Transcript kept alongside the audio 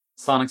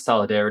Sonic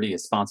Solidarity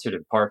is sponsored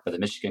in part by the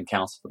Michigan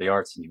Council for the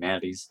Arts and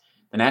Humanities,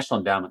 the National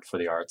Endowment for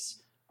the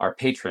Arts, our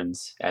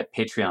patrons at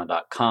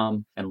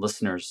patreon.com, and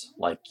listeners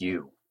like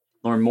you.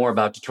 Learn more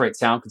about Detroit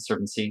Sound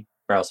Conservancy,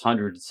 browse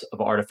hundreds of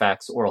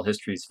artifacts, oral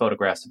histories,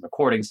 photographs, and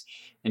recordings,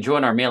 and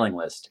join our mailing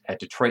list at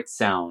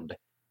detroitsound.org.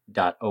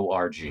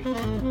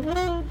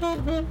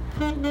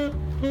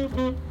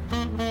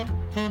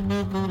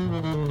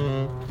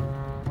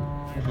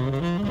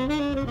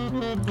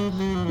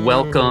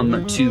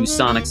 Welcome to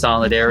Sonic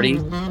Solidarity,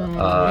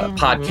 a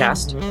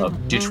podcast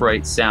of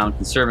Detroit Sound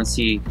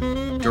Conservancy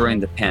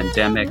during the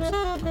pandemic,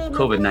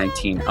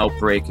 COVID-19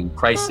 outbreak and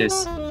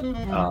crisis.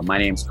 My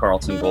name is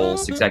Carlton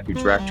Bowles,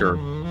 Executive Director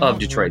of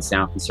Detroit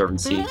Sound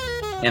Conservancy,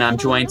 and I'm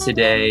joined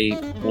today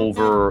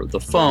over the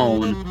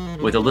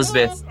phone with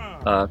Elizabeth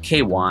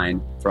K.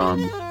 Wine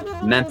from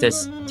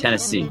Memphis,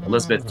 Tennessee.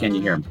 Elizabeth, can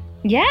you hear me?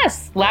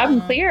 Yes, loud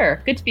and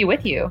clear. Good to be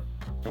with you.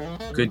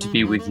 Good to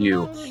be with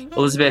you.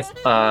 Elizabeth,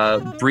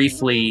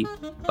 briefly,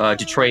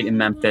 Detroit and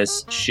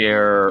Memphis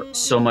share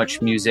so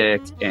much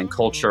music and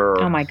culture.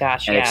 Oh my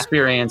gosh, and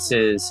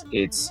experiences.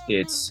 It's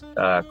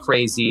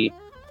crazy.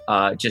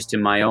 Just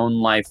in my own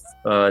life,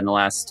 in the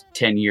last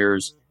 10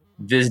 years,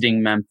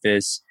 visiting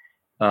Memphis,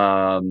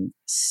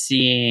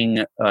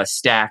 seeing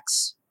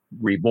Stax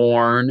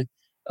Reborn,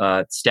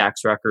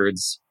 Stax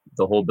Records,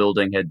 the whole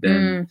building had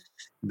been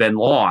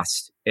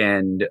lost.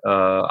 And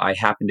I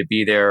happened to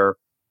be there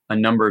a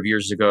number of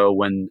years ago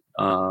when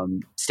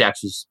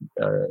Stax was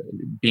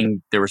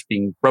being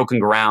broken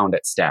ground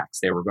at Stax.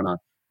 They were going to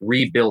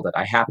rebuild it.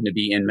 I happened to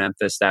be in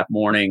Memphis that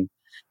morning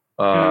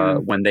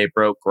when they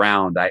broke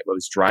ground. I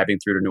was driving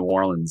through to New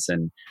Orleans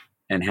and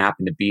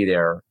happened to be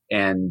there.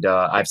 And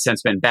I've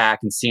since been back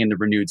and seen the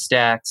renewed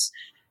Stax.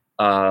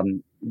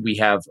 We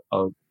have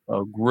a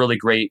really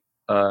great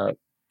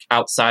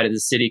outside of the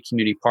city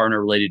community partner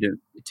related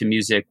to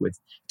music with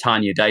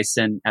Tanya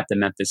Dyson at the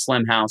Memphis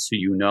Slim House, who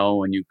you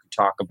know and you can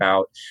talk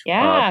about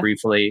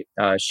briefly.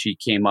 She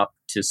came up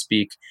to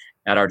speak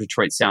at our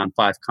Detroit Sound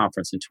 5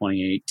 conference in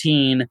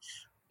 2018.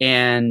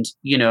 And,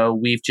 you know,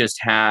 we've just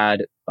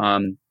had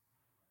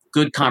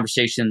good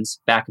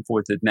conversations back and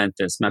forth with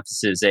Memphis.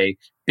 Memphis is a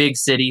big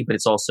city, but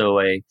it's also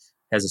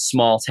has a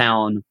small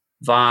town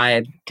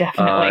vibe.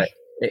 Definitely.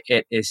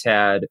 It has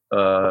had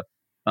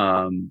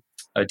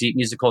a deep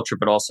music culture,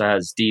 but also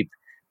has deep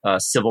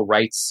civil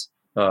rights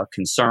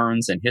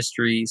concerns and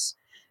histories.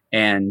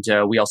 And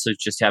we also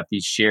just have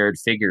these shared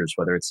figures,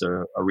 whether it's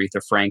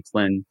Aretha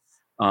Franklin,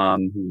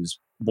 who's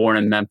born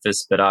in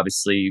Memphis, but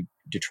obviously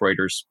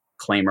Detroiters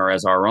claim her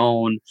as our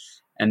own.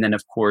 And then,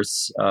 of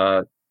course,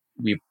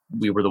 we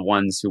were the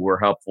ones who were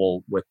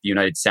helpful with the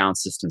United Sound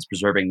Systems,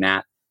 preserving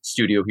that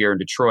studio here in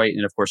Detroit.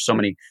 And of course, so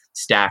many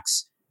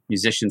Stax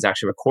musicians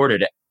actually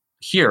recorded it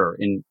here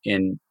in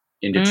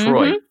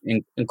Detroit,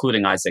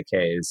 including Isaac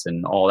Hayes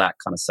and all that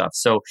kind of stuff.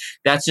 So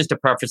that's just a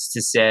preface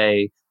to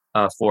say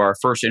for our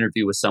first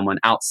interview with someone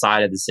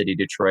outside of the city of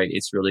Detroit,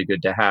 it's really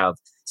good to have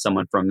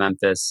someone from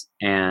Memphis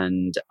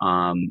and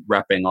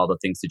repping all the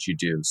things that you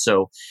do.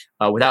 So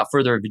without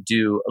further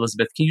ado,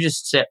 Elizabeth, can you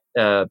just say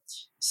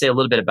a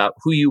little bit about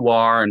who you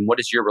are and what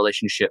is your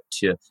relationship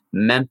to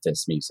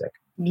Memphis music?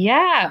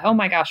 Yeah. Oh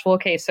my gosh. Well,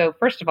 okay. So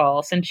first of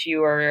all, since you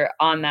were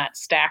on that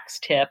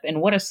Stax tip,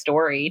 and what a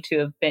story to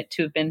have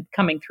been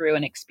coming through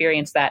and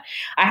experience that,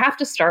 I have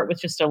to start with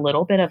just a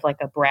little bit of like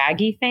a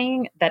braggy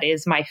thing that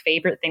is my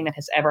favorite thing that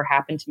has ever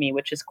happened to me,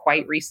 which is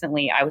quite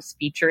recently I was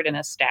featured in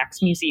a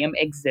Stax Museum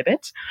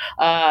exhibit,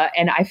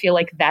 and I feel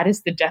like that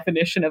is the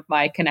definition of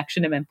my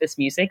connection to Memphis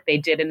music. They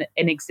did an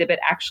exhibit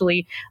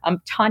actually.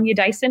 Tanya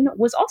Dyson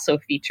was also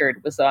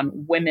featured, was on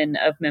Women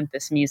of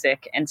Memphis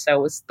Music, and so I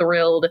was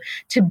thrilled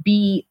to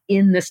be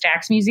in the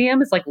Stax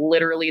Museum. Is like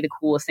literally the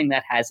coolest thing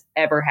that has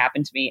ever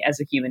happened to me as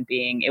a human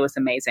being. It was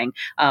amazing.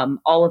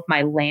 All of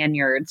my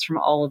lanyards from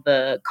all of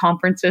the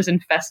conferences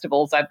and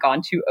festivals I've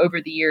gone to over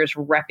the years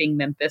repping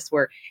Memphis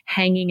were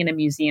hanging in a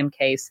museum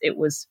case. It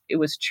was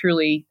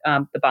truly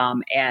the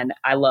bomb, and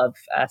I love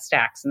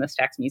Stax and the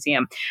Stax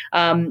Museum.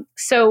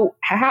 So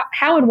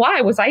how and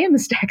why was I in the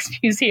Stax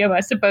Museum, I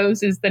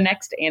suppose, is the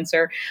next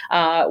answer,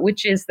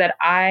 which is that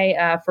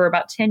I, for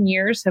about 10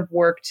 years, have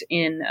worked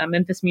in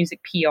Memphis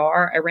music PR.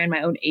 I ran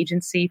my own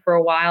agency for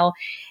a while.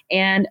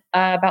 And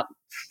about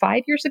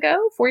 4 years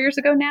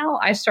ago now,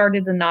 I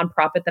started the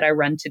nonprofit that I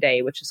run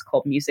today, which is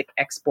called Music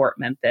Export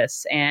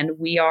Memphis. And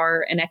we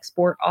are an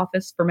export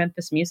office for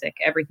Memphis music.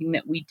 Everything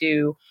that we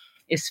do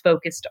is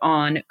focused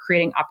on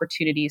creating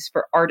opportunities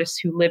for artists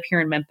who live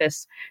here in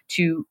Memphis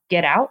to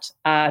get out,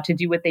 to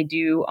do what they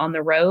do on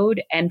the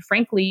road, and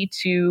frankly,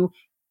 to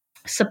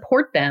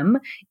support them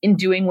in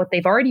doing what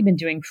they've already been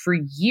doing for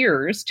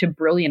years to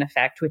brilliant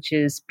effect, which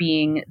is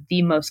being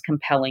the most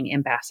compelling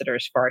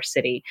ambassadors for our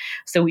city.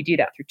 So we do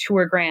that through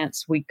tour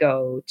grants. We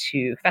go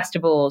to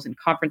festivals and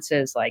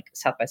conferences like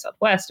South by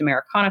Southwest,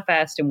 Americana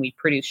Fest, and we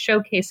produce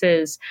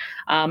showcases.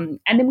 And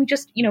then we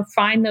just,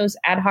 find those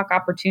ad hoc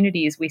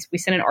opportunities. We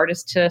sent an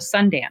artist to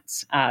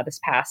Sundance this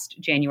past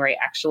January,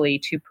 actually,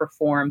 to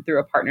perform through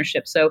a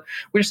partnership. So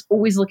we're just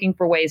always looking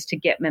for ways to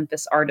get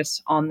Memphis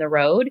artists on the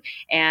road.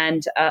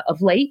 And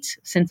of late,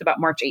 since about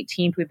March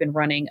 18th, we've been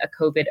running a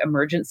COVID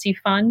emergency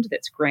fund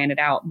that's granted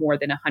out more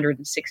than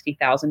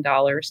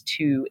 $160,000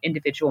 to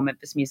individual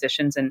Memphis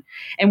musicians, and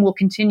we'll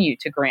continue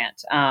to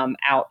grant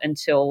out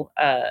until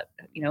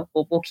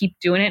we'll keep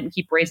doing it and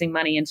keep raising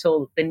money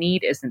until the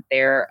need isn't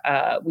there.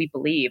 We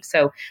believe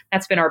so.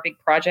 That's been our big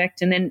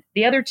project. And then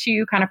the other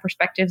two kind of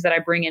perspectives that I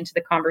bring into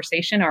the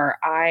conversation are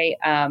I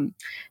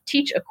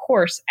teach a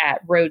course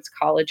at Rhodes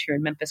College here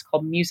in Memphis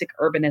called Music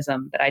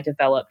Urbanism that I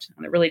developed,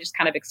 and it really just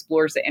kind of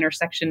explores the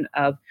intersection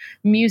of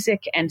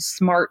music and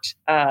smart,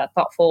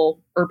 thoughtful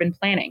urban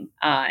planning,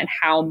 and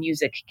how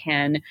music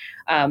can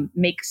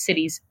make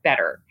cities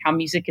better, how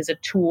music is a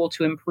tool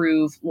to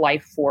improve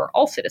life for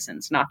all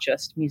citizens, not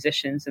just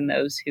musicians and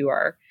those who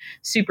are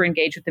super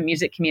engaged with the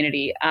music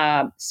community.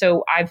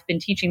 So I've been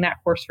teaching that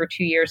course for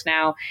 2 years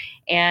now,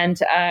 and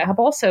have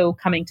also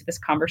coming to this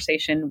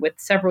conversation with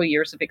several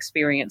years of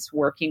experience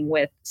working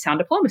with Sound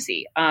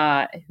Diplomacy,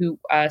 Sound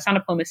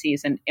Diplomacy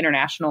is an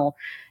international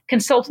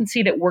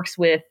consultancy that works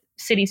with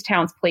cities,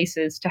 towns,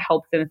 places to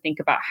help them think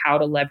about how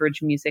to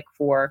leverage music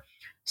for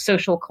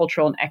social,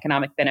 cultural, and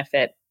economic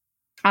benefit.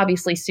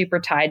 Obviously, super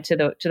tied to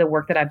the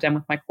work that I've done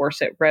with my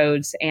course at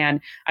Rhodes. And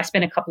I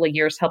spent a couple of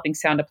years helping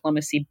Sound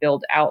Diplomacy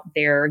build out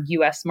their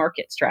U.S.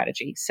 market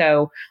strategy.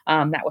 So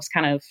that was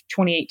kind of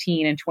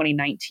 2018 and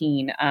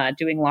 2019,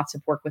 doing lots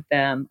of work with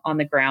them on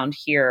the ground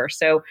here.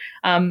 So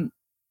I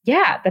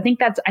think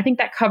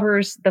that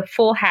covers the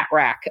full hat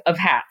rack of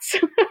hats.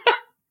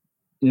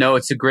 No,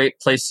 it's a great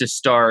place to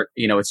start.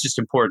 It's just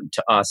important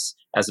to us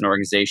as an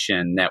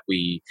organization that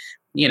we,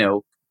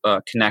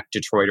 connect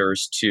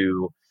Detroiters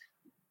to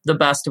the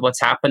best of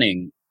what's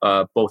happening,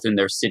 both in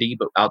their city,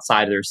 but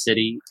outside of their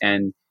city,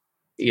 and,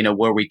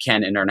 where we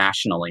can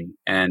internationally.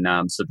 And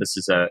so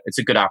it's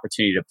a good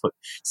opportunity to put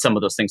some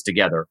of those things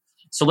together.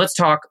 So let's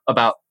talk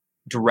about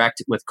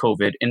direct with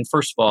COVID. And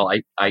first of all,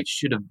 I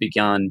should have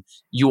begun,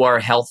 you are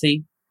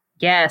healthy?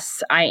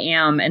 Yes, I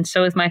am. And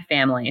so is my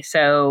family.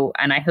 So,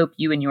 and I hope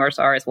you and yours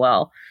are as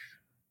well.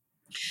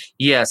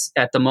 Yes,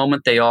 at the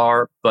moment they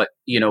are, but,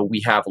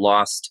 we have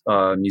lost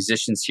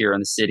musicians here in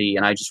the city.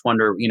 And I just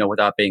wonder,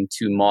 without being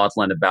too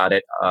maudlin about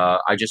it,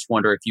 I just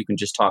wonder if you can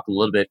just talk a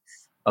little bit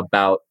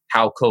about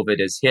how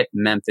COVID has hit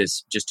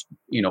Memphis, just,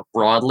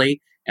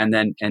 broadly, and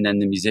then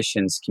the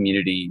musicians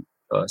community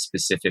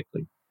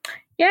specifically.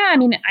 Yeah,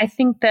 I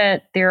think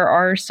that there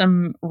are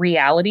some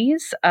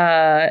realities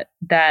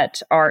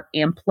that are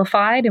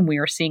amplified, and we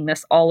are seeing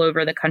this all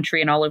over the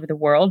country and all over the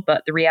world.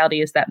 But the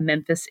reality is that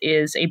Memphis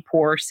is a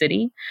poor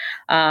city,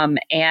 and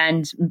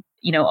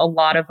a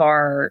lot of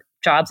our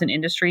jobs and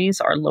industries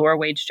are lower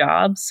wage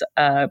jobs.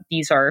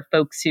 These are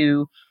folks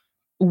who,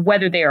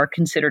 whether they are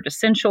considered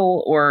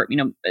essential or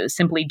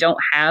simply don't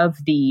have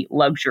the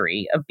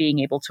luxury of being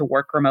able to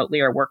work remotely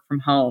or work from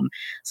home.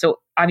 So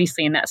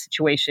obviously in that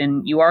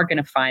situation, you are going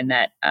to find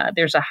that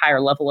there's a higher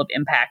level of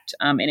impact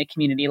in a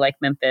community like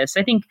Memphis.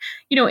 I think,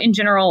 in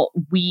general,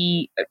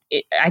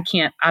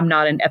 I'm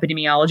not an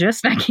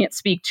epidemiologist, and I can't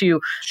speak to,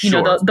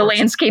 the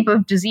landscape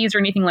of disease or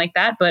anything like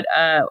that. But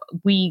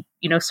we,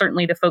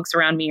 certainly the folks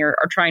around me are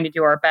trying to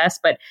do our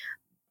best. But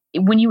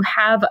when you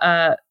have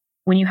a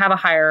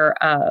higher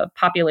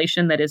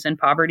population that is in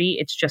poverty,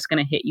 it's just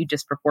going to hit you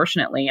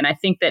disproportionately. And I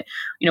think that,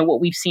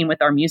 what we've seen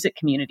with our music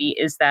community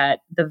is that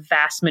the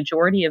vast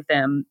majority of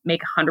them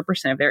make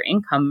 100% of their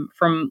income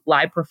from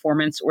live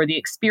performance or the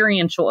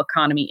experiential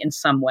economy in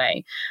some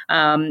way.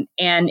 And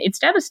it's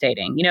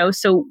devastating,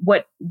 So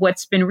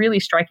what's been really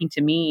striking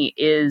to me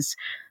is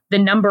the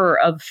number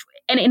of,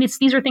 and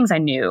these are things I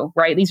knew,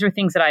 right? These are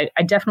things that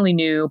I definitely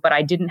knew, but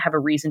I didn't have a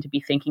reason to be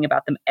thinking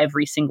about them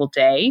every single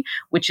day,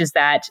 which is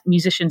that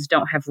musicians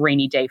don't have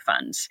rainy day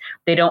funds.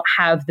 They don't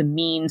have the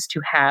means to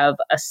have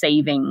a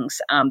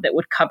savings that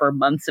would cover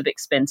months of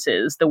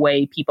expenses the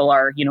way people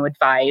are,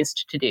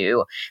 advised to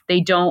do. They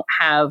don't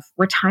have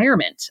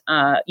retirement,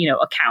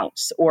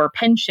 accounts or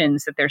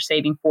pensions that they're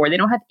saving for. They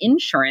don't have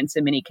insurance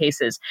in many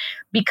cases,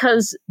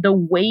 because the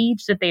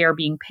wage that they are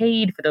being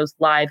paid for those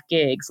live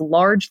gigs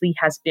largely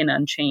has been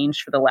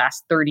unchanged for the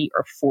last 30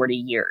 or 40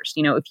 years.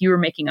 If you were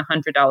making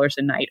 $100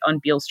 a night on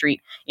Beale Street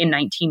in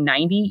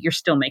 1990, you're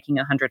still making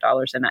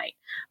 $100 a night,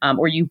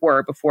 or you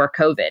were before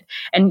COVID.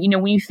 And,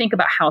 when you think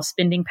about how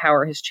spending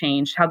power has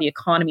changed, how the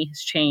economy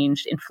has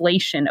changed,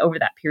 inflation over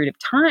that period of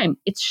time,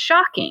 it's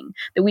shocking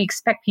that we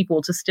expect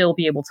people to still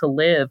be able to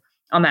live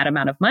on that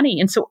amount of money.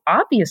 And so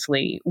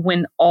obviously,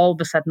 when all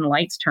of a sudden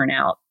lights turn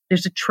out,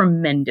 there's a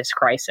tremendous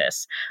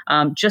crisis.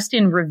 Just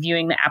in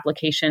reviewing the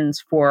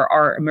applications for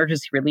our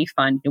emergency relief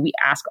fund, we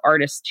ask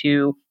artists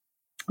to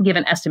give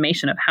an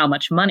estimation of how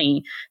much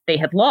money they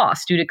had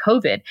lost due to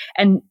COVID.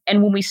 And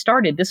when we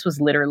started, this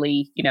was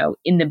literally,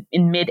 in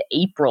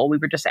mid-April, we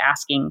were just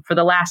asking for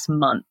the last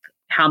month,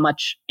 how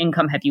much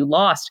income have you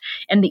lost?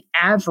 And the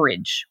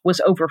average was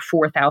over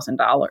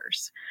 $4,000.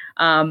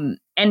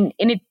 And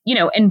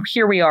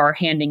here we are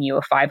handing you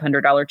a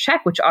 $500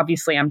 check, which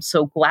obviously I'm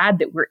so glad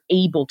that we're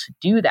able to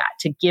do that,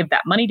 to give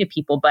that money to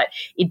people. But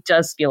it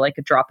does feel like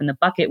a drop in the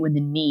bucket when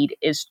the need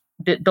is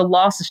the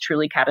loss is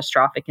truly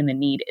catastrophic and the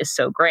need is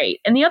so great.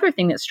 And the other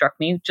thing that struck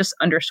me, just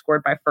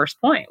underscored my first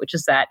point, which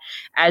is that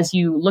as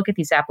you look at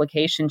these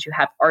applications, you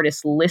have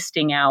artists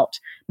listing out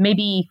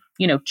maybe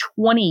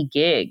 20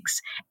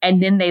 gigs,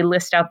 and then they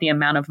list out the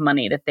amount of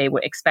money that they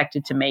were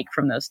expected to make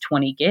from those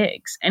 20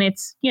 gigs. And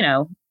it's,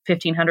 $1,500,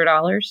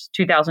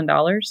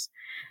 $2,000.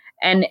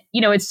 And,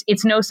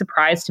 it's no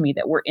surprise to me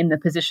that we're in the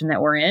position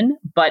that we're in,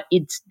 but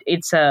it's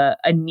a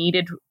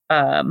needed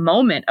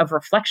moment of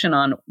reflection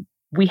on,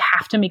 we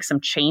have to make some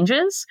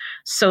changes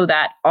so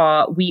that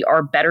we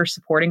are better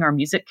supporting our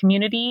music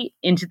community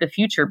into the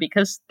future,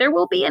 because there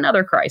will be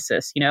another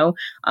crisis, and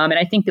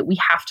I think that we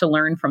have to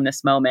learn from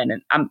this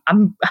moment. And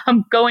I'm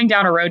going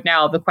down a road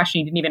now of the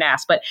question you didn't even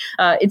ask, but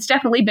it's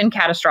definitely been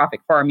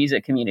catastrophic for our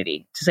music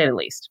community, to say the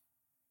least.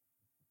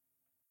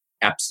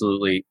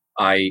 Absolutely.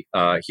 I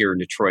here in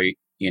Detroit,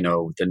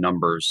 the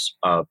numbers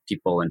of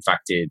people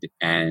infected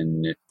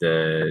and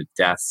the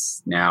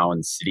deaths now in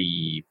the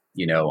city,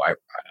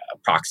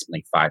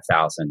 approximately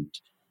 5,000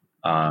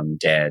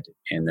 dead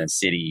in the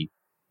city,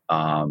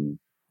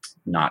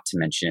 not to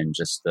mention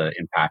just the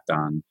impact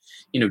on,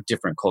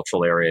 different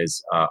cultural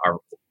areas.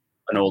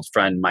 An old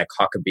friend, Mike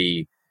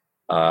Huckabee,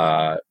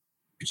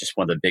 just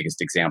one of the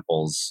biggest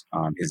examples.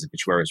 His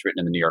obituary was written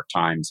in the New York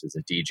Times. He was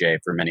a DJ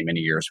for many, many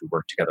years. We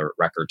worked together at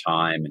Record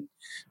Time,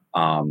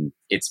 and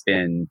it's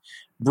been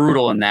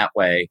brutal in that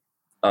way.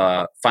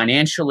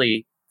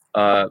 Financially,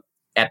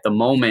 at the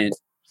moment,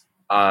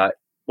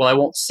 well, I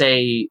won't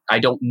say I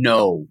don't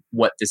know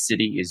what the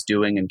city is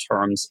doing in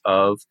terms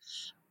of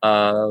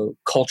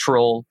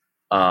cultural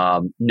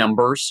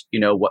numbers,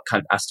 what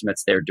kind of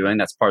estimates they're doing.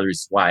 That's part of the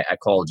reason why I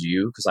called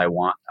you, because I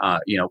want,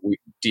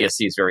 DSC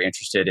is very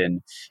interested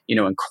in,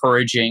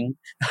 encouraging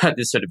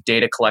this sort of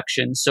data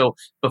collection. So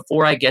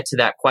before I get to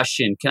that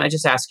question, can I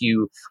just ask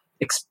you,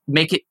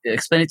 explain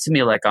it to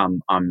me like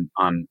I'm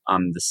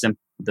the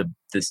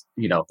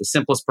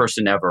simplest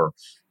person ever.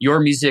 Your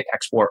Music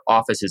Export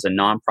Office is a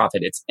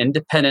nonprofit. It's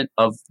independent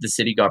of the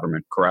city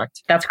government,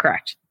 correct? That's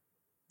correct.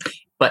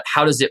 But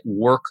how does it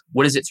work?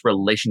 What is its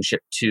relationship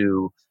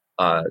to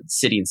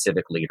city and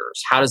civic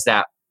leaders? How does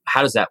that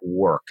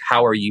work?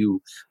 How are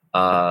you?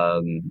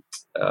 How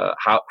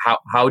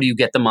do you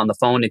get them on the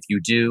phone if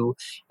you do?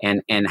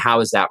 And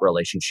how is that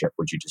relationship?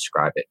 Would you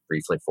describe it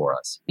briefly for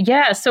us?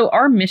 Yeah, so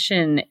our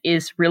mission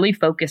is really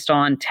focused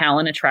on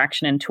talent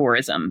attraction and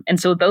tourism. And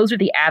so those are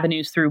the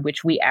avenues through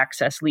which we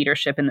access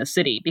leadership in the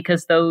city,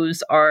 because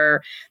those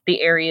are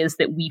the areas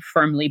that we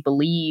firmly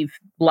believe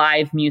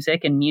live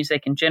music and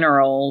music in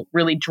general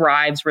really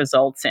drives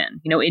results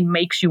in. It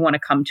makes you want to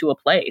come to a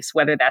place,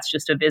 whether that's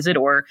just a visit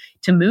or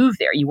to move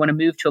there. You want to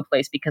move to a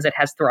place because it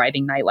has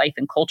thriving nightlife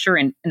and culture,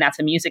 and that's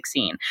a music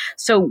scene.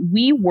 So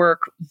we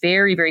work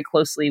very, very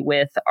closely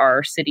with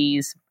our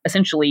city's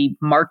essentially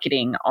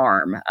marketing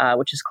arm,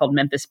 which is called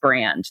Memphis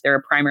Brand. They're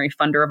a primary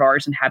funder of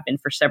ours and have been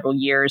for several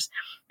years.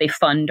 They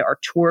fund our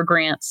tour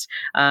grants,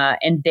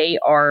 and they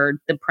are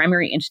the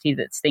primary entity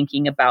that's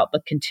thinking about the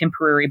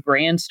contemporary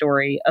brand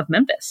story of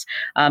Memphis.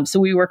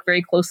 So we work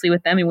very closely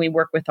with them, and we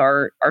work with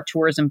our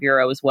tourism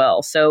bureau as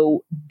well.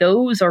 So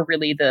those are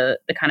really the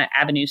kind of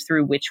avenues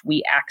through which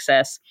we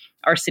access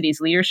our city's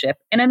leadership.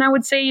 And then I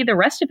would say the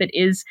rest of it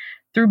is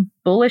through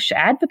bullish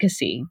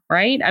advocacy,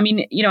 right? I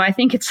mean, I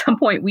think at some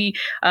point we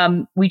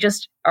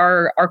just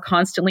are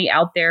constantly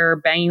out there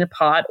banging the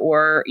pot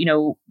or,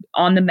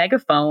 on the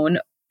megaphone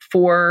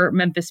for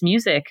Memphis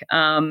music,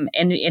 and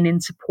in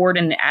support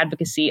and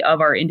advocacy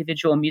of our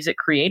individual music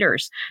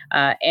creators.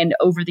 And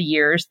over the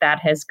years, that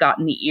has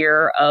gotten the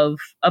ear of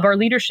our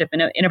leadership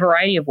in a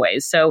variety of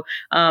ways. So,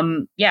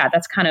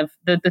 that's kind of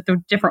the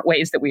different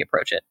ways that we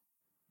approach it.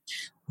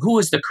 Who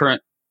is the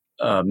current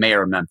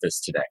mayor of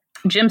Memphis today?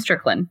 Jim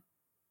Strickland.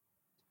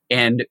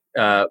 And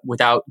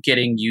without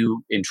getting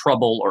you in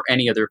trouble or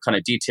any other kind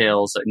of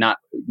details, not,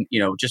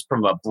 just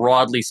from a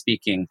broadly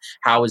speaking,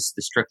 how has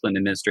the Strickland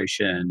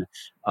administration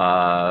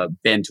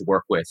been to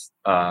work with,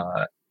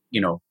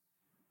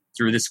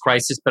 through this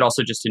crisis, but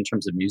also just in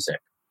terms of music?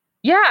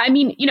 Yeah, I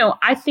mean,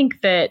 I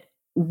think that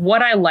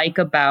what I like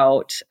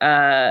about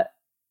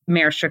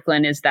Mayor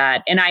Strickland is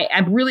that, and I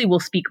really will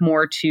speak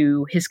more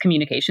to his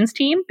communications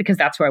team because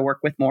that's who I work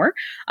with more.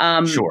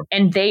 Sure.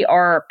 And they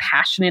are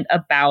passionate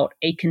about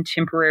a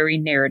contemporary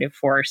narrative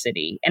for our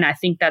city. And I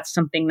think that's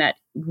something that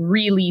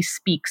really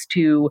speaks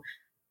to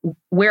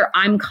where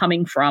I'm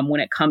coming from when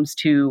it comes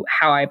to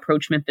how I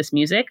approach Memphis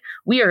music.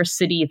 We are a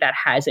city that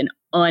has an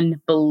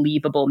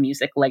unbelievable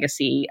music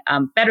legacy,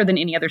 better than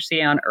any other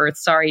city on earth.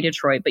 Sorry,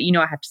 Detroit, but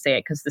I have to say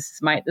it because this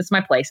is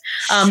my place.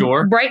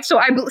 Sure. Right. So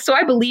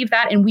I believe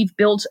that, and we've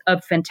built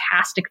a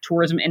fantastic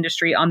tourism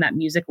industry on that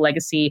music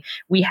legacy.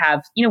 We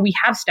have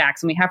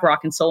Stax, and we have Rock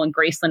and Soul and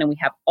Graceland, and we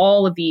have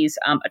all of these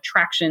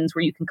attractions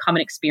where you can come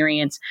and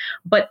experience.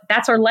 But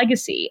that's our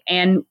legacy,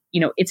 and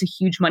it's a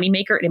huge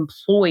moneymaker. It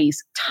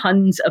employs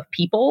tons of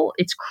people.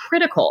 It's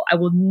critical. I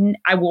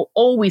will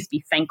always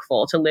be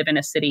thankful to live in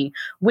a city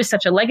with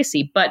such a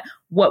legacy. But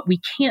what we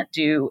can't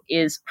do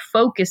is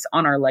focus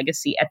on our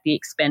legacy at the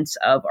expense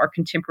of our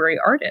contemporary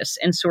artists.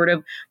 And sort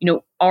of,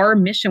 our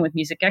mission with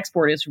Music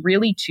Export is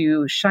really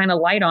to shine a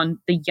light on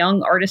the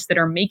young artists that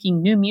are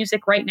making new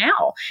music right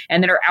now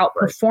and that are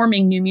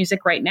outperforming new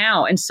music right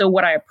now. And so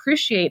what I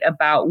appreciate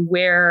about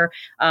where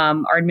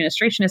our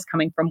administration is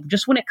coming from,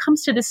 just when it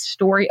comes to this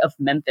story of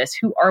Memphis,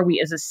 who are we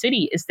as a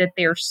city, is that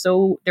they're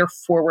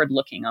forward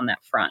looking on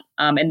that front.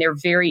 And they're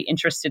very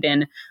interested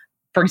in,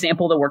 for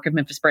example, the work of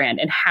Memphis Brand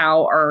and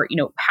how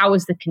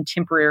is the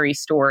contemporary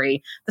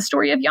story, the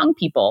story of young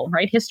people,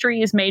 right?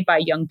 History is made by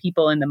young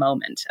people in the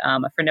moment.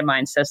 A friend of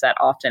mine says that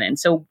often. And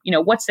so,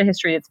 what's the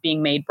history that's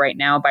being made right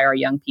now by our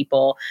young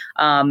people?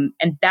 And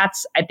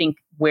that's, I think,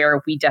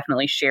 where we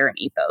definitely share an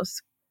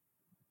ethos.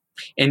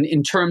 And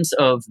in terms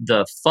of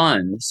the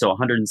fund, so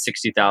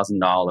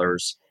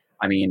 $160,000,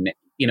 I mean,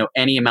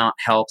 any amount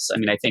helps. I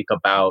mean, I think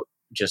about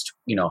just,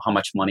 how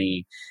much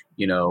money,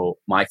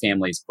 my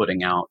family's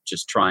putting out,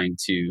 just trying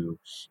to,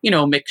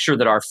 make sure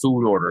that our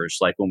food orders,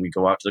 like when we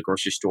go out to the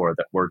grocery store,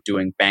 that we're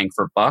doing bang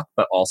for buck,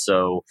 but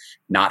also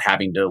not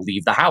having to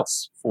leave the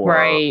house for,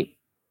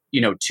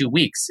 2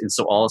 weeks. And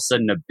so all of a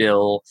sudden a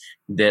bill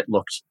that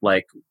looked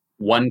like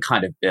one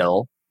kind of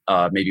bill,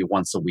 maybe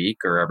once a week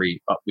or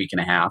every week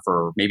and a half,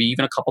 or maybe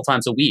even a couple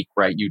times a week,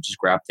 right? You just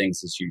grab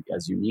things as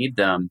you need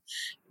them,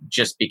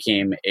 just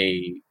became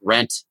a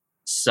rent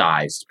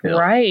sized bill,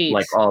 right?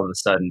 Like all of a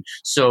sudden.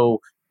 So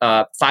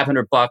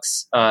 $500,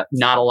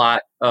 not a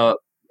lot,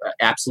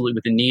 absolutely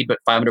within need, but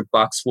 $500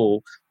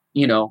 will,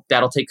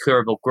 that'll take care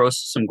of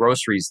some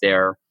groceries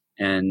there.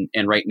 And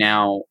right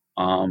now,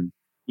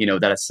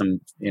 that is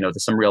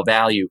there's some real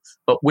value.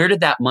 But where did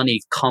that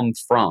money come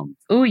from?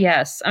 Oh,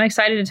 yes. I'm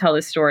excited to tell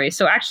this story.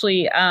 So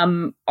actually,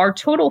 our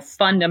total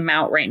fund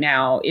amount right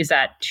now is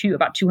at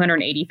about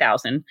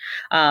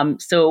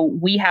 $280,000. So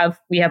we have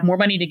more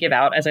money to give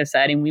out, as I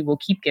said, and we will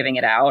keep giving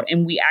it out.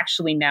 And we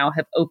actually now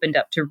have opened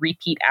up to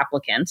repeat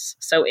applicants.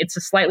 So it's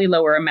a slightly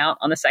lower amount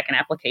on the second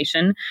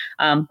application,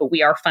 but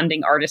we are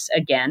funding artists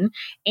again.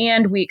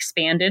 And we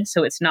expanded.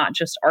 So it's not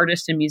just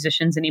artists and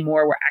musicians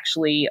anymore. We're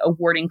actually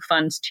awarding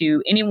funds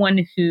to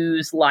anyone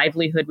whose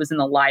livelihood was in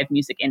the live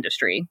music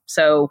industry.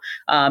 So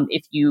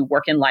if you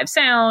work in live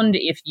sound,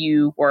 if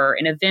you were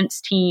an events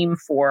team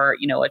for,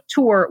 a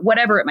tour,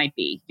 whatever it might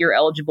be, you're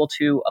eligible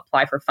to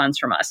apply for funds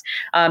from us.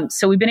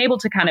 So we've been able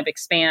to kind of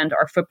expand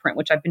our footprint,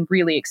 which I've been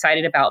really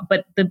excited about.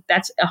 But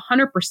that's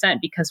 100%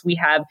 because we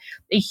have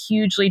a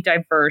hugely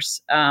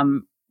diverse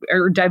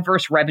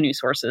revenue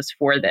sources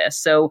for this.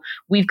 So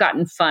we've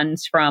gotten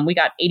funds we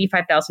got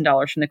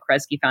 $85,000 from the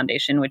Kresge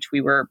Foundation, which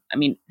we were,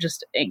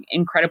 just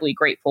incredibly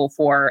grateful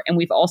for. And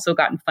we've also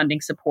gotten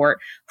funding support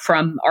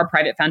from our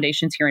private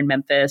foundations here in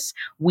Memphis.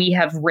 We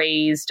have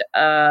raised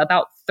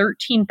about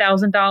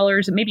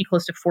 $13,000, maybe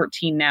close to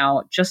 14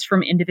 now, just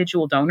from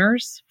individual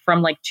donors,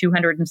 from like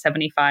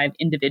 275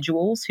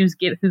 individuals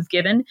who've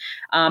given.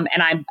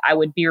 And I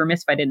would be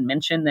remiss if I didn't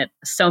mention that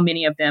so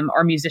many of them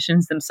are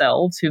musicians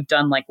themselves who've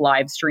done like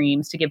live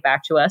streams to give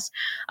back to us.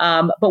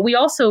 But we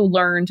also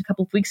learned a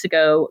couple of weeks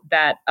ago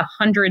that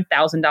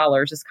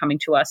 $100,000 is coming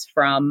to us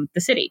from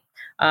the city.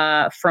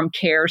 From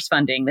CARES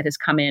funding that has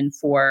come in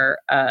for,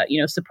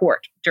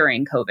 support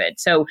during COVID.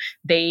 So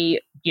they,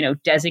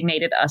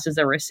 designated us as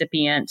a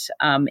recipient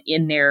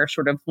in their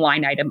sort of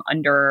line item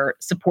under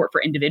support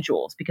for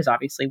individuals, because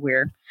obviously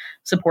we're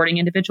supporting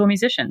individual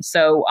musicians.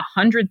 So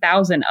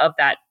 100,000 of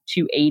that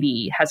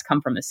 280 has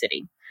come from the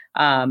city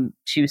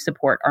to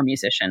support our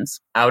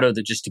musicians.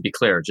 Just to be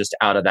clear, just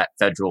out of that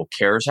federal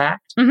CARES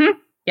Act? Mm-hmm.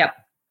 Yep.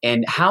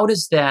 And how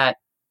does that,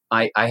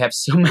 I have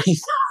so many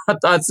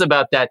thoughts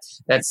about that.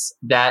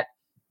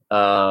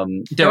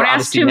 Don't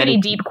ask too many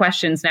deep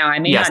questions now. I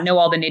may not know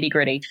all the nitty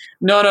gritty.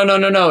 No.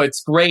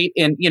 It's great.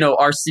 And,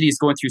 our city is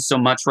going through so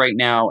much right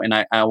now. And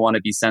I want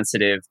to be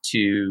sensitive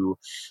to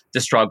the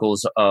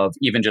struggles of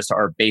even just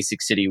our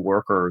basic city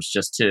workers,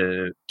 just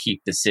to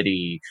keep the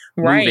city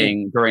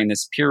moving during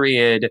this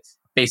period.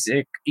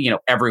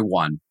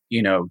 Everyone,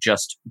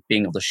 just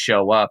being able to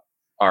show up,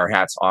 our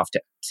hats off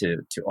to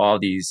all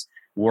these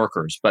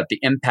workers. But the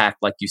impact,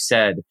 like you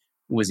said,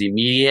 was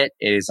immediate.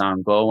 It is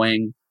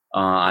ongoing.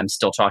 I'm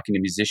still talking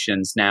to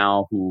musicians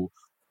now who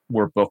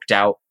were booked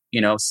out,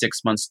 6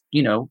 months,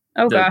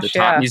 the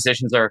top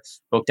musicians are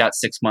booked out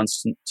 6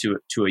 months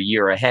to a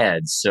year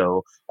ahead.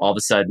 So all of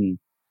a sudden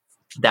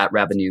that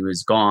revenue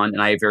is gone.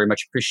 And I very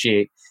much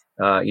appreciate,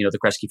 the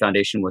Kresge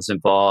Foundation was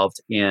involved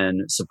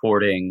in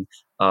supporting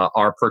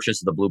our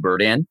purchase of the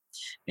Bluebird Inn,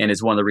 and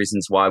is one of the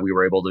reasons why we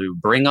were able to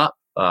bring up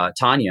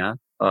Tanya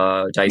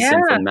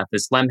Dyson from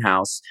Memphis Slim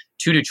House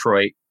to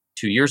Detroit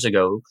 2 years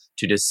ago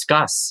to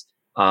discuss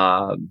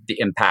the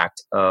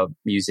impact of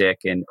music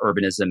and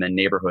urbanism and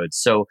neighborhoods.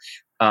 So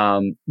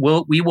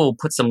we will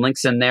put some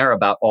links in there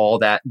about all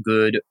that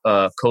good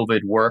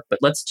COVID work. But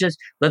let's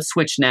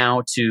switch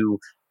now to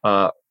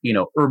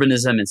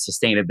urbanism and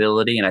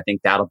sustainability, and I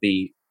think that'll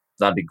be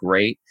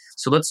great.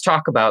 So let's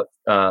talk about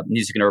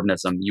music and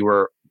urbanism. You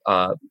were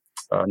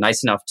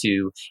nice enough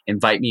to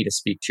invite me to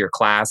speak to your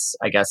class.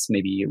 I guess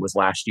maybe it was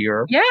last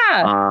year.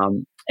 Yeah.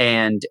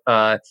 And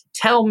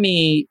tell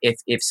me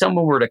if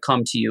someone were to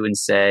come to you and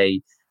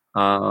say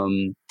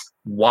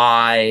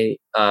why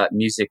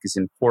music is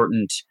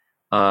important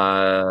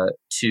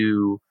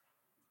to.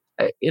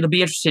 It'll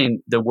be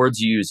interesting the words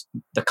you use,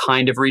 the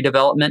kind of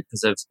redevelopment,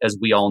 because as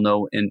we all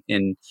know,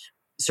 in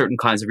certain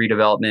kinds of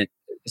redevelopment,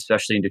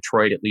 especially in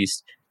Detroit, at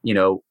least,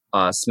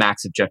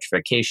 smacks of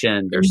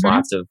gentrification. There's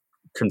lots of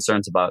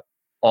concerns about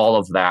all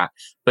of that.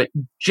 But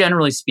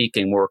generally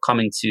speaking, we're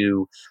coming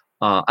to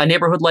a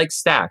neighborhood like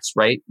Stacks,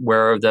 right,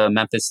 where the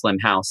Memphis Slim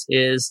House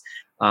is.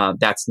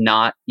 That's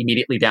not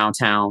immediately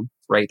downtown,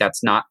 right?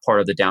 That's not part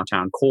of the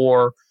downtown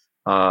core.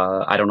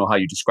 I don't know how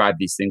you describe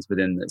these things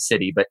within the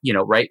city, but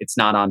right, it's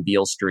not on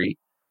Beale Street.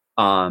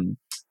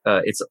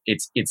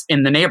 It's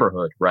in the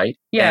neighborhood, right?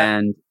 Yeah.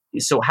 And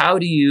so, how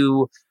do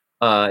you,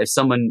 if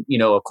someone,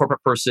 a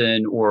corporate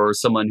person or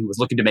someone who was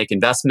looking to make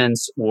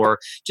investments, or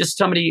just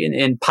somebody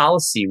in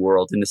policy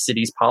world, in the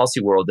city's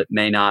policy world, that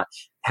may not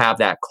have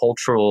that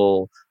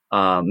cultural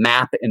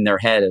map in their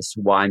head as to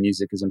why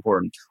music is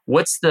important,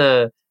 what's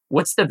the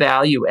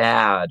value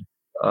add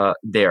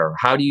there?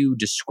 How do you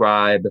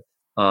describe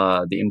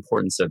the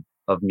importance of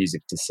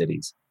music to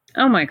cities?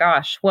 Oh my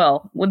gosh.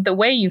 Well, with the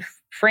way you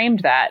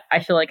framed that, I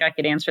feel like I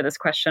could answer this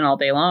question all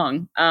day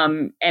long.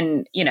 And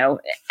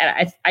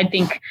I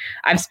think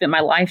I've spent my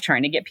life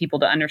trying to get people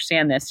to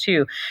understand this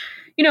too.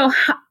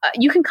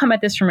 You can come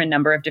at this from a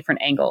number of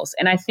different angles.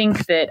 And I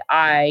think that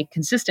I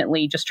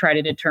consistently just try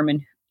to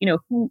determine,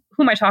 who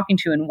am I talking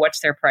to and what's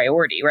their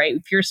priority, right?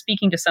 If you're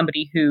speaking to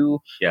somebody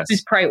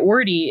whose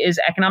priority is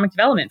economic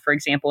development, for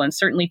example, and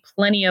certainly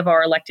plenty of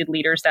our elected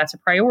leaders, that's a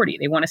priority.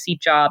 They want to see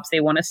jobs.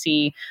 They want to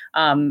see,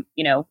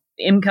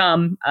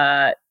 income.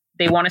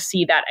 They want to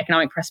see that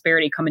economic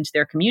prosperity come into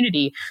their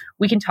community.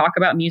 We can talk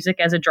about music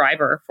as a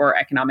driver for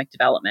economic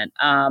development,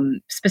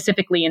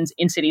 specifically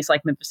in cities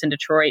like Memphis and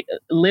Detroit.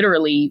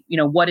 Literally,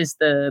 what does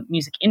the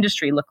music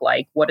industry look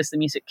like? What does the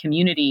music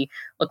community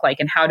look like?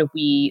 And how do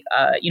we,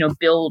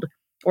 build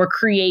or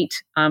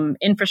create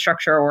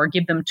infrastructure or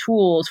give them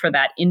tools for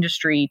that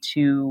industry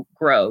to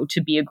grow,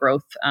 to be a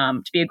growth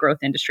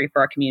industry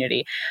for our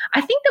community.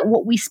 I think that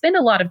what we spend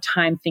a lot of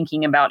time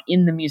thinking about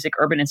in the music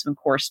urbanism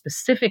course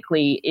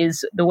specifically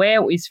is, the way I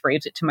always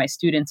phrase it to my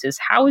students is,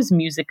 how is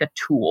music a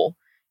tool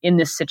in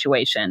this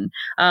situation?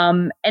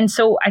 And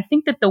so I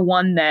think that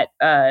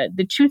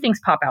the two things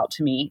pop out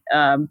to me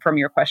from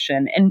your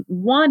question. And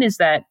one is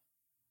that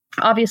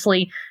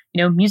obviously,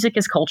 music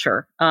is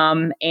culture.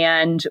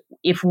 And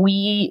if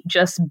we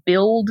just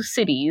build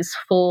cities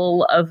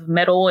full of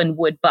metal and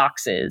wood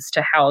boxes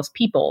to house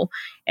people,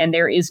 and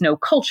there is no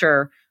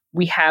culture,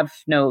 we have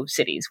no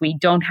cities. We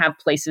don't have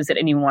places that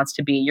anyone wants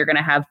to be. You're going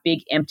to have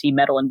big, empty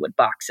metal and wood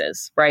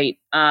boxes, right?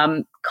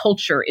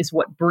 Culture is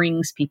what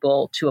brings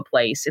people to a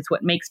place. It's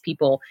what makes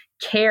people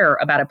care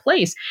about a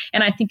place.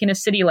 And I think in a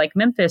city like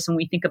Memphis, when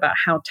we think about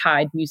how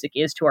tied music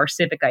is to our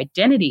civic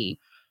identity,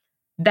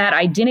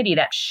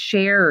 that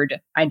shared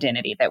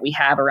identity that we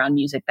have around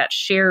music, that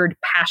shared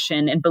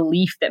passion and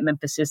belief that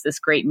Memphis is this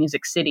great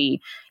music city,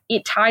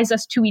 it ties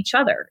us to each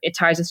other. It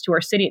ties us to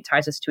our city. It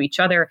ties us to each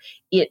other.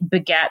 It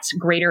begets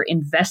greater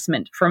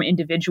investment from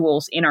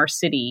individuals in our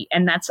city.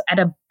 And that's at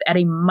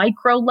a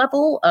micro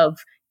level of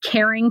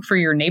caring for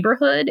your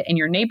neighborhood and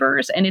your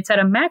neighbors. And it's at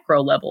a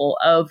macro level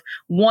of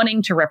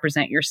wanting to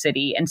represent your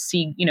city and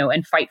see,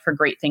 and fight for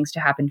great things to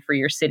happen for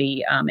your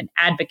city, and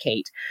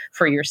advocate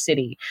for your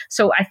city.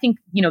 So I think,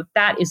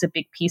 that is a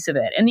big piece of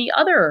it. And the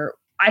other,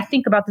 I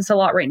think about this a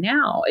lot right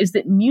now, is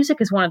that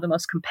music is one of the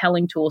most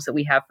compelling tools that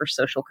we have for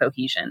social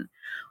cohesion.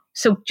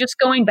 So just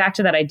going back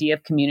to that idea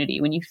of community,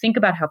 when you think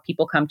about how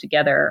people come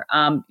together,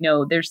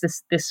 there's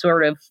this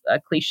sort of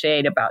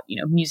cliche about,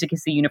 music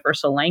is the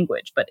universal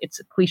language, but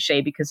it's a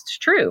cliche because it's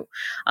true.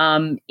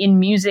 In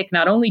music,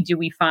 not only do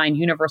we find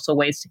universal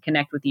ways to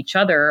connect with each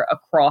other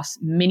across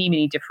many,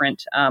 many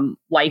different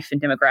life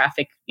and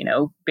demographic,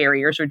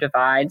 barriers or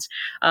divides,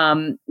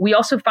 we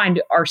also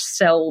find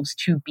ourselves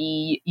to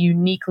be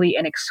uniquely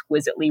and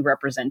exquisitely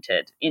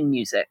represented in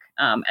music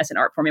as an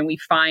art form. And we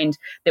find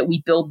that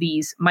we build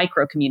these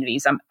micro communities.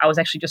 I was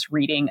actually just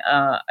reading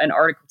an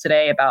article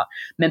today about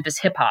Memphis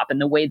hip hop and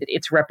the way that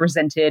it's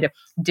represented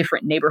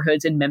different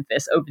neighborhoods in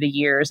Memphis over the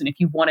years. And if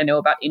you want to know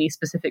about any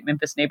specific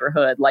Memphis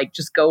neighborhood,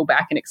 just go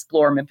back and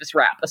explore Memphis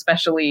rap,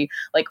 especially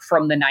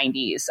from the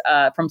 90s,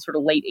 from sort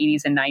of late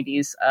 80s and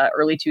 90s,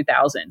 early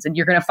 2000s. And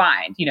you're going to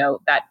find,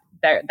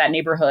 that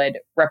neighborhood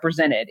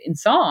represented in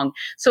song.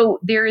 So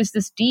there is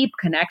this deep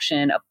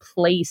connection of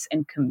place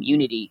and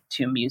community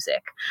to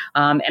music.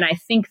 And I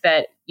think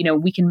that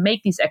we can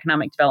make these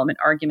economic development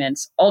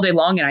arguments all day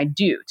long, and I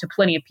do to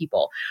plenty of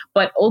people.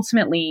 But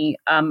ultimately,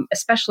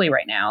 especially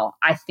right now,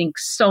 I think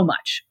so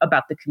much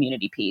about the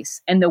community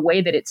piece and the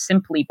way that it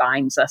simply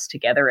binds us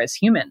together as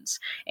humans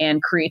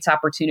and creates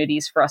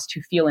opportunities for us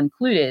to feel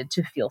included,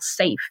 to feel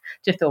safe,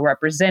 to feel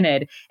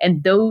represented.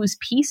 And those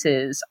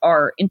pieces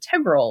are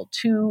integral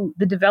to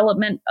the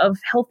development of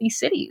healthy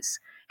cities.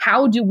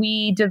 How do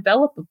we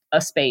develop a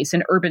space,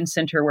 an urban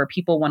center where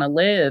people want to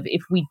live,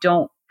 if we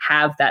don't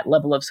have that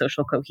level of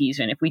social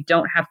cohesion, if we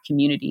don't have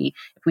community,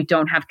 if we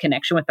don't have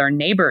connection with our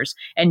neighbors?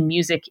 And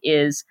music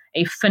is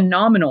a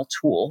phenomenal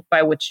tool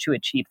by which to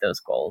achieve those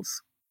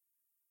goals.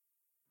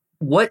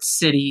 What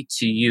city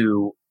to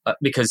you,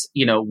 because,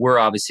 we're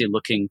obviously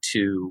looking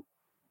to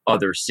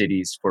other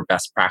cities for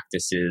best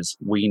practices.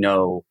 We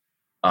know,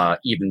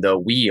 even though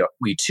we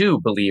too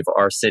believe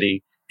our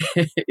city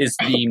is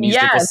the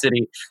musical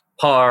city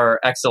par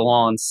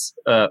excellence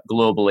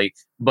globally,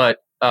 but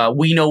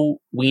we know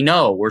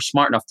we're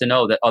smart enough to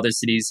know that other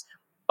cities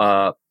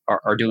are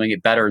doing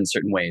it better in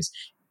certain ways.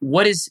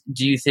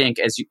 Do you think,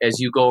 as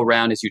you go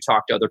around, as you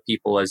talk to other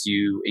people, as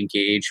you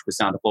engage with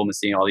sound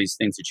diplomacy and all these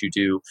things that you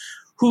do,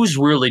 who's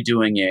really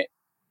doing it?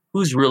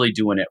 Who's really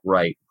doing it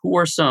right? Who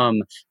are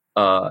some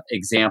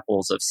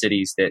examples of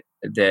cities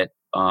that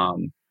are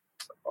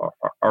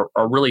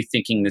really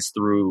thinking this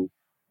through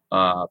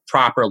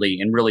properly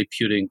and really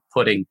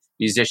putting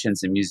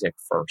musicians and music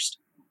first?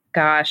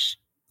 Gosh,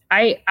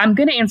 I'm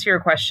going to answer your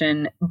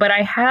question, but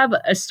I have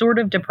a sort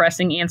of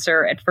depressing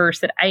answer at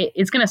first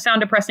it's going to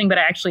sound depressing, but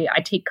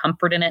I take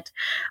comfort in it,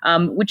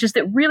 which is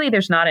that really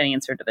there's not an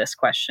answer to this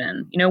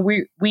question.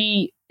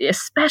 We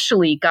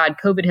especially,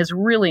 COVID has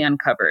really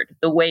uncovered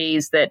the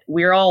ways that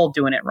we're all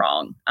doing it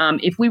wrong.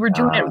 If we were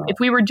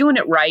doing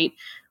it right,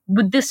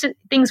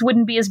 things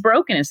wouldn't be as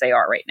broken as they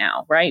are right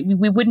now, right?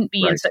 We wouldn't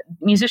be,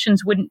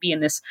 musicians wouldn't be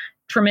in this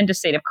tremendous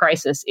state of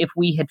crisis if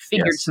we had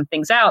figured some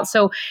things out.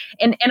 So,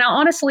 and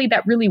honestly,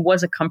 that really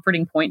was a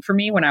comforting point for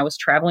me when I was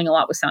traveling a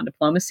lot with sound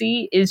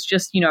diplomacy, is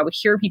just, I would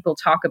hear people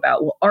talk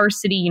about, well, our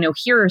city,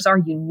 here's our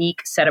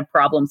unique set of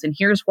problems, and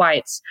here's why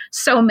it's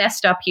so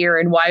messed up here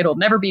and why it'll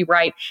never be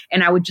right.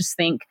 And I would just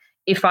think,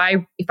 if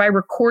I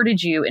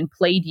recorded you and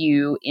played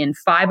you in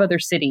 5 other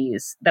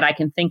cities that I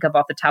can think of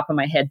off the top of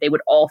my head, they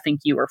would all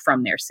think you were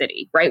from their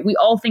city, right? We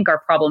all think our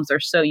problems are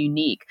so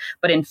unique,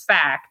 but in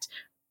fact,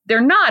 they're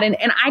not. And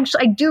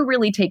I do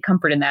really take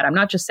comfort in that. I'm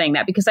not just saying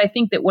that, because I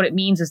think that what it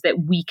means is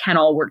that we can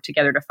all work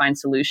together to find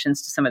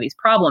solutions to some of these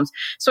problems.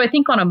 So I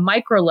think on a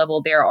micro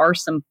level, there are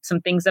some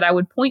things that I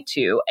would point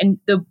to. And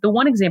the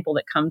one example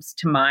that comes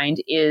to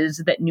mind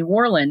is that New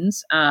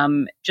Orleans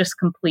just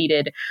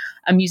completed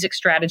a music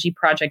strategy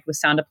project with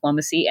sound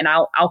diplomacy. And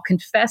I'll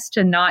confess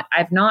to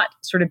I've not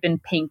sort of been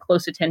paying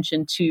close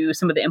attention to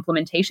some of the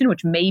implementation,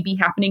 which may be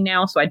happening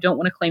now. So I don't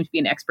want to claim to be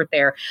an expert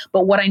there.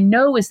 But what I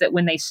know is that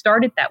when they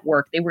started that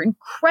work, they were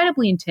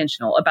incredibly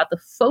intentional about the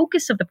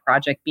focus of the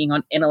project being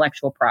on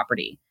intellectual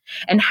property.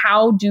 And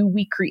how do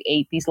we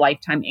create these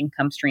lifetime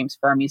income streams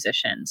for our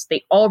musicians?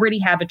 They already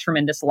have a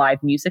tremendous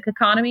live music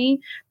economy.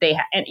 And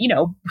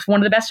it's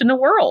one of the best in the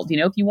world.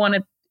 If you want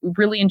to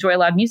really enjoy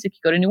live music, you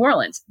go to New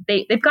Orleans.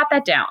 They've got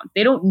that down.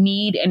 They don't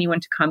need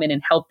anyone to come in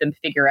and help them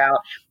figure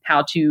out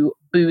how to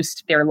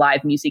boost their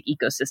live music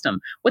ecosystem.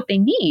 What they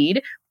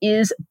need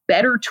is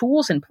better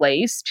tools in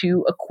place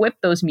to equip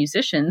those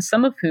musicians,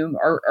 some of whom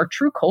are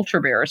true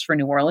culture bearers for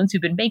New Orleans, who've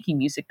been making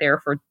music there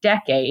for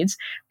decades.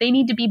 They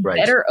need to be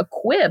better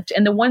equipped.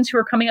 And the ones who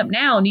are coming up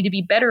now need to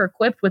be better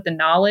equipped with the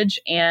knowledge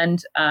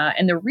and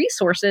the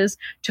resources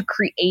to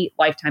create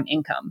lifetime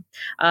income.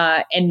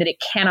 And that it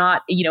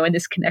cannot, and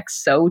this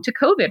connects so to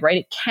COVID, right?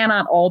 It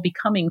cannot all be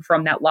coming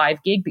from that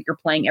live gig that you're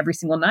playing every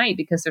single night,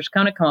 because there's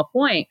going to come a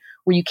point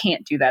where you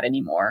can't do that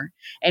anymore.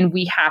 And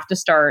we have to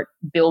start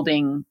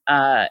building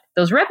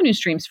those revenue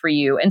streams for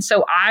you. And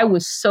so I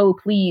was so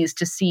pleased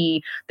to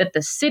see that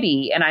the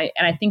city, and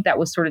I think that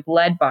was sort of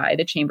led by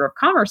the Chamber of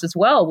Commerce as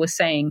well, was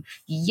saying,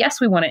 yes,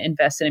 we want to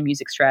invest in a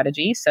music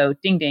strategy. So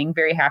ding, ding,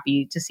 very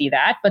happy to see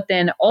that. But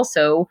then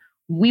also,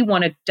 we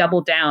want to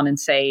double down and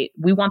say,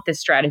 we want this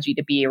strategy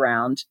to be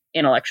around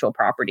intellectual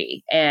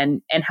property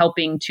and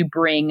helping to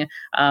bring,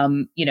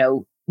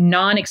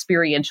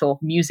 non-experiential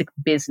music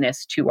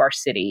business to our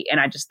city. And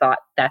I just thought,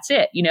 that's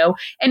it,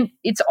 and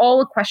it's all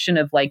a question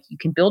of, like, you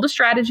can build a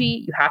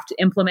strategy, you have to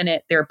implement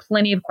it. There are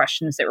plenty of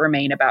questions that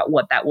remain about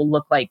what that will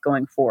look like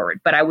going forward.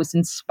 But I was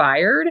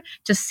inspired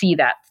to see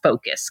that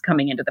focus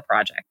coming into the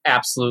project.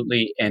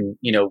 Absolutely. And,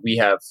 we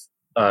have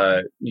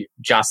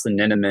Jocelyn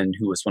Ninneman,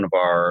 who was one of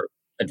our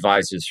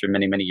advisors for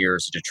many, many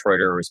years, a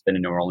Detroiter who's been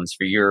in New Orleans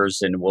for years,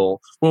 and we'll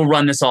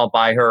run this all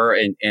by her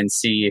and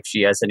see if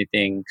she has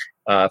anything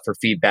for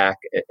feedback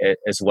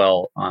as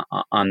well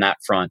on that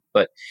front.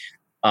 But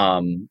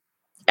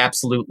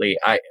absolutely,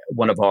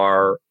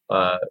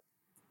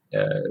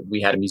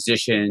 we had a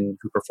musician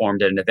who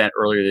performed at an event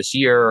earlier this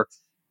year.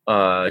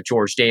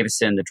 George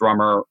Davison, the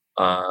drummer,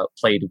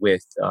 played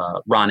with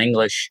Ron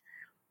English.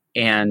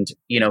 And,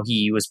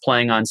 he was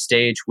playing on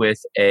stage with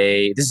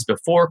this is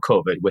before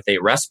COVID, with a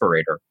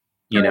respirator,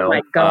 you know.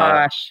 my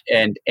gosh.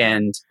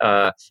 Yes.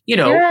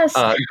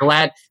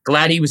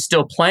 Glad he was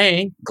still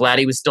playing, glad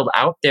he was still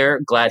out there,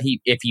 glad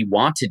if he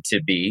wanted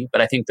to be.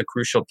 But I think the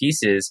crucial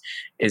piece is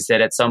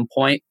that at some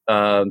point,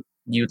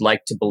 you'd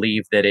like to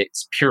believe that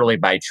it's purely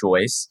by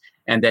choice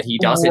and that he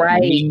doesn't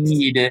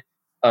need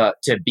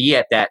to be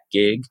at that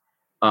gig,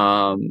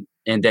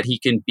 and that he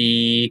can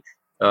be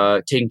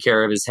taking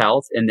care of his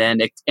health and then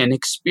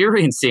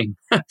experiencing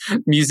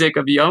music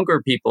of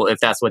younger people if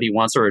that's what he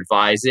wants, or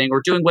advising,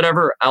 or doing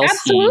whatever else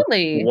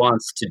he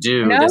wants to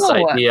do. This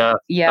idea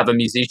of a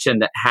musician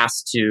that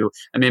has to,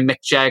 I mean,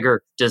 Mick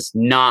Jagger does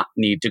not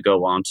need to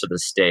go onto the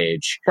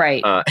stage.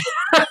 Right.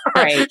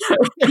 Right.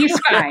 He's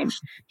fine.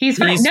 He's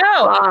fine.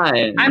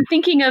 I'm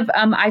thinking of,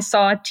 I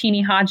saw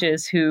Teenie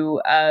Hodges, who,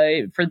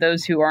 for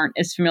those who aren't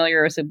as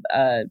familiar, as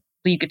a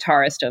lead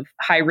guitarist of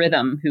High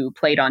Rhythm, who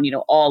played on,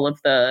 all of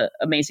the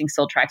amazing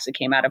Still tracks that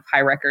came out of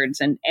High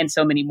Records and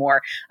so many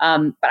more.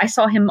 But I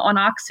saw him on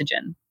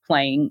Oxygen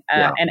playing,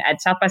 and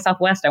at South by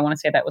Southwest. I want to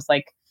say that was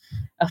like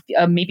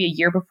maybe a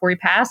year before he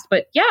passed.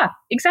 But yeah,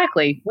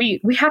 exactly.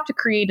 We have to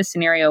create a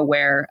scenario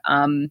where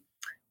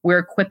we're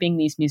equipping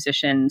these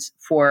musicians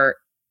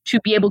to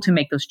be able to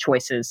make those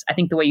choices. I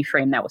think the way you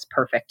framed that was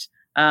perfect.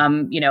 I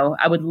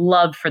would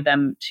love for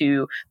them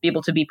to be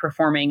able to be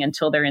performing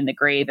until they're in the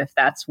grave, if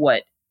that's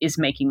what is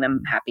making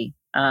them happy.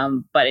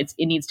 But it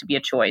needs to be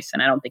a choice,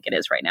 and I don't think it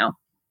is right now.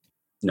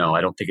 No,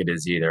 I don't think it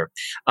is either.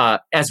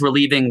 As we're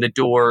leaving the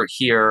door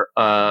here,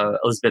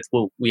 Elizabeth,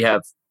 we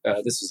have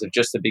this is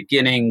just the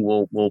beginning.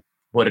 We'll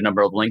put a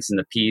number of links in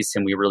the piece,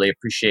 and we really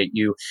appreciate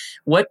you.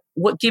 What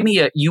give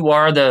me you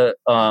are the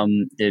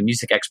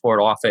Music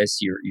Export Office.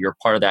 You're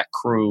part of that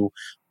crew.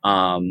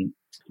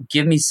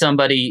 Give me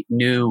somebody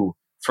new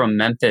from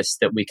Memphis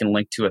that we can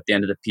link to at the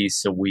end of the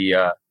piece, so we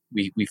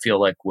feel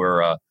like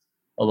we're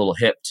a little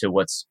hip to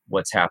what's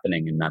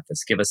happening in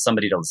Memphis. Give us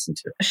somebody to listen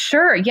to.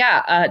 Sure.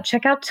 Yeah.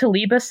 Check out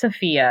Talibah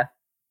Safiya,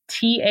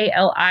 Talibah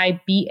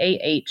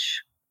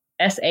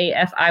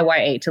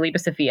Safiya, Talibah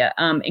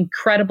Safiya.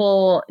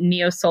 Incredible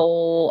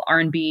neo-soul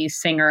R&B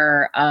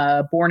singer,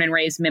 born and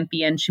raised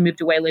Memphian. She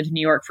moved away, lived in New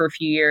York for a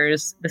few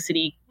years. The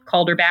city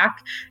called her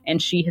back,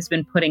 and she has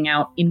been putting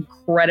out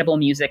incredible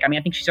music. I mean,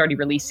 I think she's already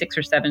released 6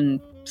 or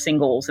 7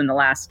 singles in the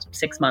last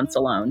 6 months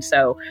alone.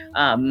 So,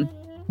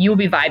 you will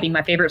be vibing.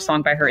 My favorite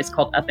song by her is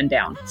called Up and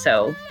Down.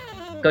 So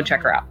go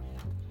check her out.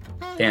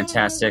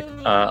 Fantastic.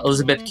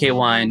 Elizabeth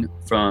Kawine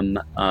from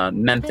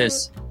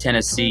Memphis,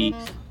 Tennessee,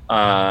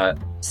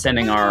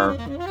 sending our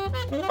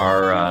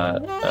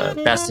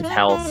best of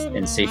health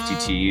and safety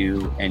to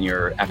you and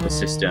your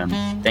ecosystem.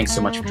 Thanks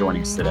so much for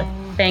joining us today.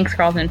 Thanks,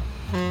 Carlton.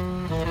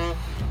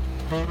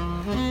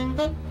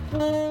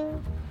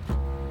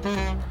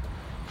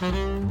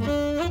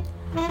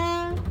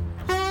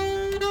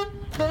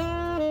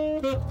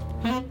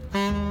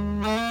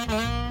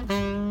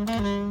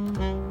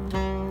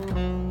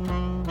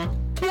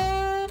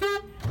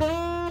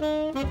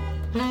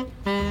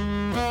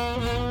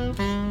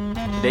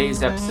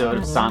 Today's episode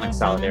of Sonic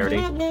Solidarity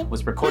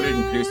was recorded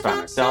and produced by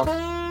myself,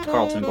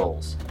 Carlton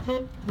Bowles.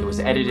 It was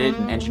edited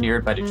and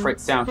engineered by Detroit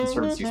Sound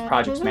Conservancy's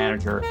projects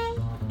manager,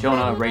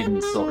 Jonah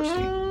Radin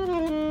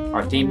Silverstein.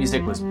 Our theme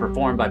music was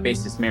performed by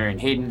bassist Marion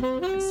Hayden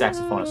and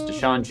saxophonist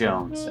Deshaun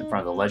Jones in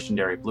front of the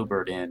legendary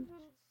Bluebird Inn,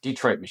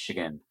 Detroit,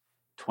 Michigan,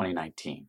 2019.